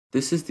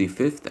This is the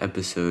 5th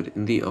episode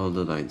in the All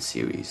the Lines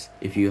series.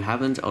 If you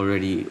haven't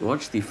already,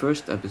 watch the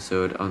first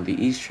episode on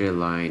the East Rail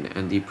line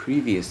and the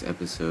previous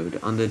episode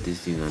on the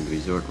Disneyland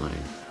Resort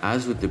line.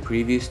 As with the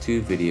previous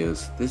two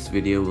videos, this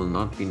video will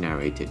not be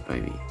narrated by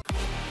me.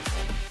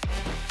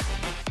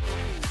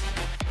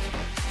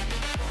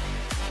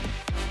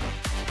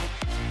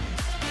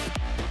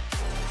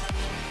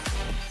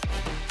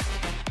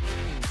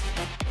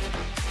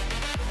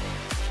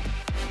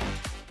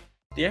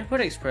 The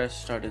Airport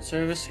Express started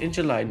service in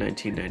July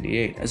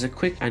 1998 as a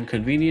quick and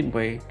convenient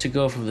way to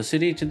go from the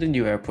city to the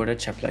new airport at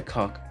Chep Lai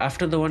Kok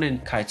after the one in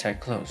Kai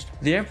Tak closed.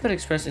 The Airport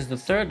Express is the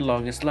third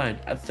longest line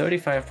at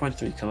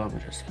 35.3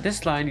 kilometers.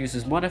 This line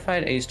uses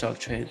modified A-stock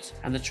trains,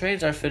 and the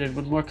trains are fitted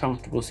with more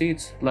comfortable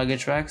seats,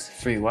 luggage racks,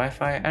 free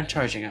Wi-Fi, and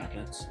charging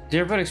outlets. The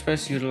Airport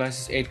Express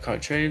utilizes 8-car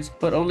trains,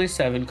 but only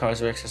 7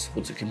 cars are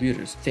accessible to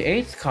commuters. The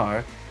 8th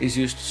car is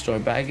used to store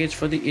baggage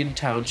for the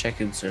in-town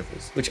check-in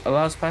service, which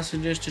allows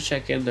passengers to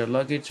check in their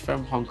luggage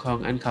from Hong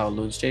Kong and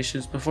Kowloon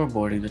stations before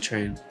boarding the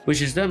train, which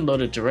is then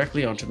loaded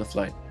directly onto the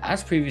flight.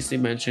 As previously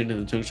mentioned in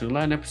the Tung Chung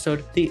Line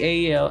episode, the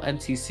AEL and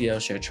TCL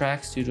share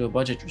tracks due to a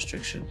budget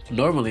restriction.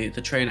 Normally,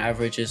 the train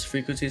averages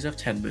frequencies of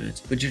 10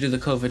 minutes, but due to the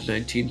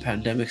COVID-19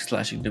 pandemic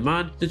slashing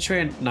demand, the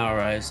train now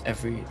arrives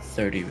every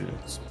 30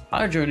 minutes.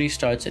 Our journey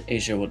starts at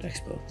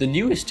AsiaWorld-Expo, the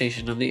newest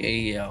station on the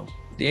AEL.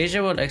 The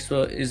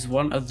AsiaWorld-Expo is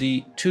one of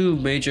the 2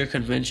 major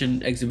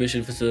convention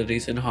exhibition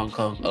facilities in Hong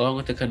Kong, along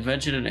with the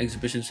Convention and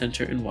Exhibition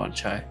Center in Wan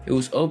Chai. It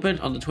was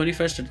opened on the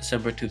 21st of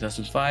December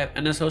 2005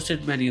 and has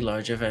hosted many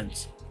large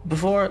events.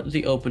 Before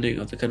the opening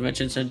of the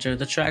convention center,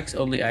 the tracks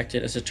only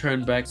acted as a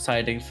turnback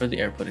siding for the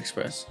Airport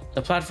Express.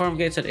 The platform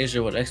gates at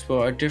AsiaWorld-Expo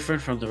are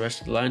different from the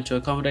rest of the line to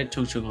accommodate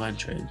Tung Chung Line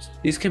trains.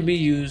 These can be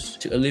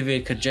used to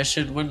alleviate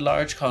congestion when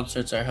large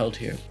concerts are held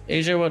here.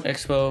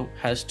 AsiaWorld-Expo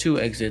has 2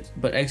 exits,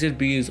 but exit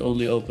B is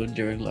only open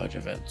during large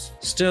events.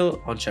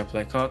 Still on Chep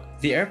Lai Kok,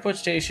 the airport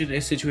station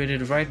is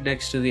situated right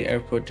next to the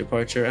airport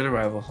departure and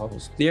arrival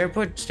halls. The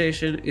airport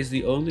station is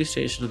the only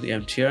station on the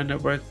MTR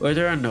network where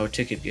there are no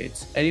ticket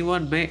gates.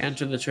 Anyone may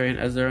enter the train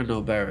as there are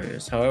no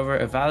barriers. However,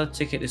 a valid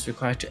ticket is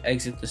required to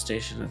exit the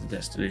station at the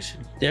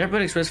destination. The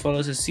Airport Express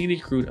follows a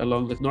scenic route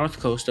along the north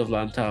coast of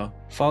Lantau,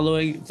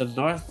 following the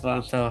North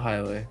Lantau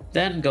Highway,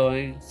 then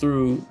going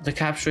through the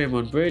Cap Shui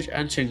Mun Bridge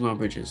and Tsinghua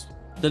bridges.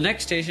 The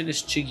next station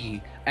is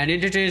Tsing, an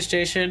interchange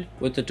station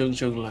with the Tung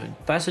Chung Line.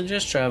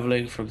 Passengers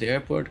traveling from the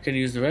airport can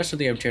use the rest of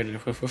the MTR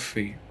network for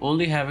free,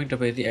 only having to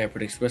pay the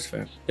Airport Express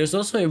fare. There's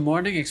also a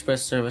morning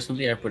express service on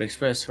the Airport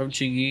Express from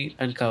Tsing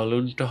and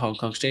Kowloon to Hong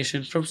Kong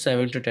Station from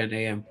 7 to 10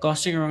 AM,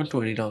 costing around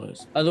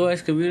 $20.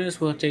 Otherwise,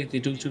 commuters will take the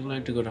Tung Chung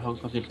Line to go to Hong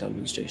Kong and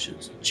Kowloon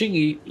stations.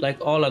 Tsing, like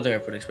all other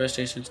Airport Express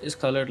stations, is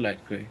colored light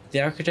grey.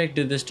 The architect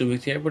did this to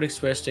make the Airport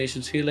Express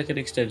stations feel like an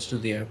extension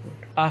of the airport.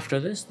 After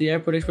this, the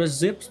Airport Express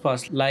zips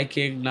past Lai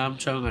King, Nam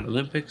Chong, and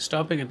Olympic,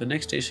 stopping at the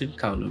next station,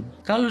 Kowloon.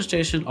 Kowloon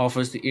Station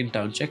offers the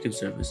in-town check-in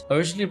service.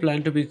 Originally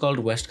planned to be called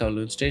West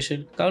Kowloon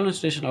Station, Kowloon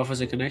Station offers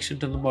a connection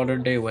to the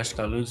modern-day West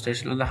Kowloon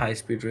Station on the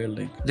high-speed rail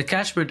link. The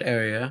catchment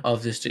area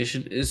of this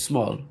station is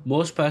small.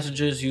 Most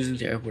passengers using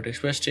the Airport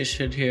Express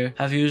station here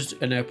have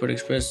used an Airport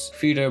Express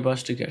feeder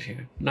bus to get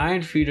here.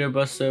 9 feeder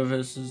bus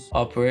services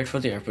operate for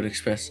the Airport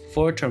Express,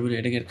 4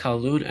 terminating at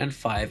Kowloon and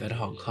 5 at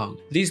Hong Kong.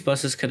 These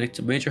buses connect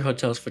to major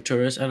hotels for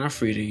tourists and are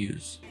free to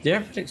use. The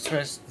Airport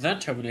Express then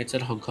terminates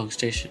at Hong Kong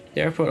Station.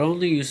 The airport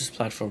only uses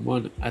Platform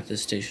 1 at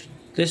this station.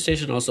 This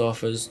station also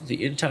offers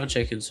the in-town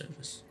check-in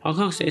service. Hong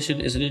Kong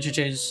Station is an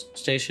interchange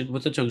station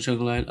with the Tung Chung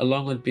Line,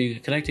 along with being a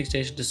connecting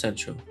station to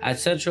Central. At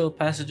Central,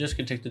 passengers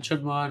can take the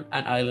Chun Mon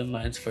and Island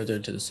lines further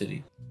into the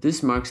city.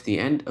 This marks the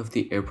end of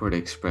the Airport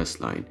Express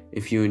line.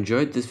 If you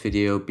enjoyed this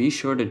video, be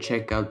sure to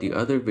check out the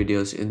other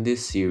videos in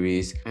this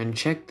series and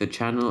check the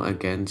channel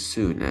again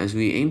soon, as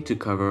we aim to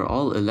cover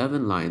all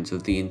 11 lines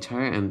of the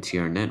entire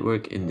MTR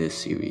network in this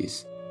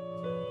series.